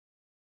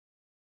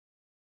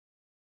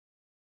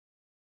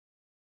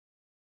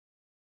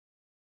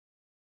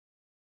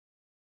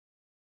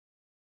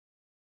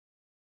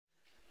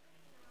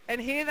And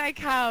here they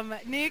come,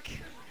 Nick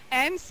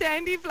and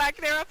Sandy Black.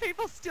 There are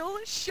people still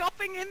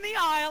shopping in the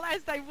aisle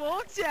as they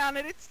walk down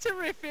it. It's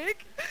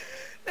terrific.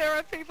 There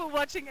are people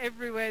watching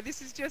everywhere.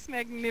 This is just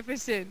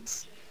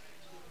magnificent.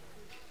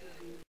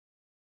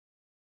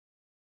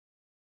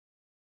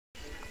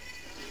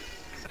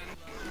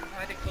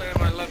 I declare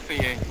my love for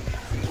you.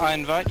 I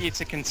invite you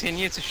to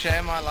continue to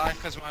share my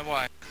life as my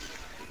wife.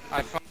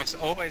 I promise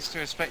always to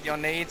respect your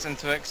needs and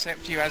to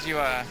accept you as you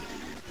are.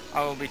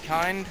 I will be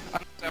kind,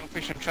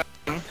 unselfish and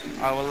trusting.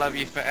 I will love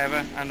you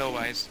forever and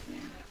always.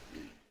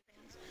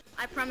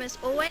 I promise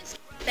always to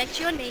respect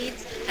your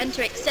needs and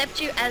to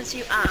accept you as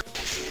you are.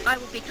 I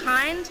will be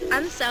kind,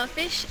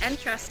 unselfish and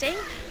trusting.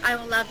 I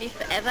will love you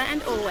forever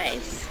and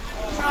always.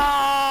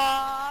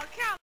 Oh,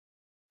 come.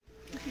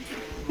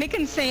 Nick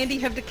and Sandy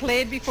have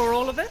declared before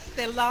all of us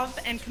their love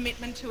and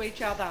commitment to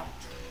each other.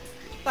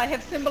 They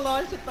have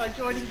symbolised it by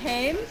joining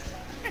hands,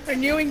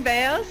 renewing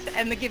vows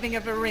and the giving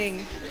of a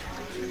ring.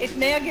 It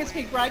now gives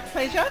me great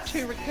pleasure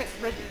to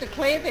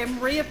declare them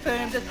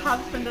reaffirmed as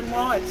husband and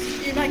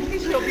wife. You make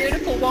this your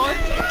beautiful wife.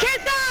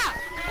 Kiss her!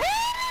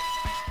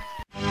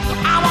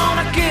 I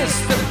wanna kiss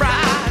the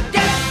bride,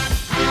 yeah.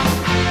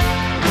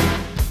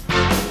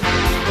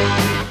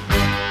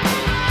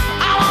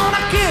 I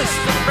wanna kiss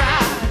the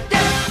bride,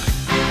 yeah.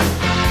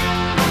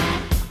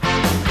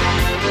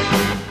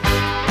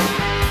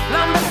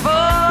 Long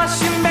before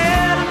she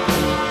met him,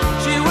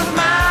 she was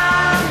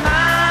mine,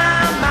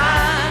 mine,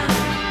 mine.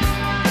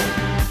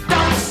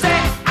 Don't say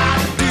I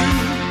do.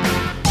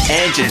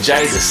 Ange and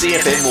Jay, the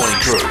CFM Morning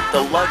Crew,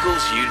 the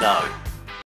locals you know.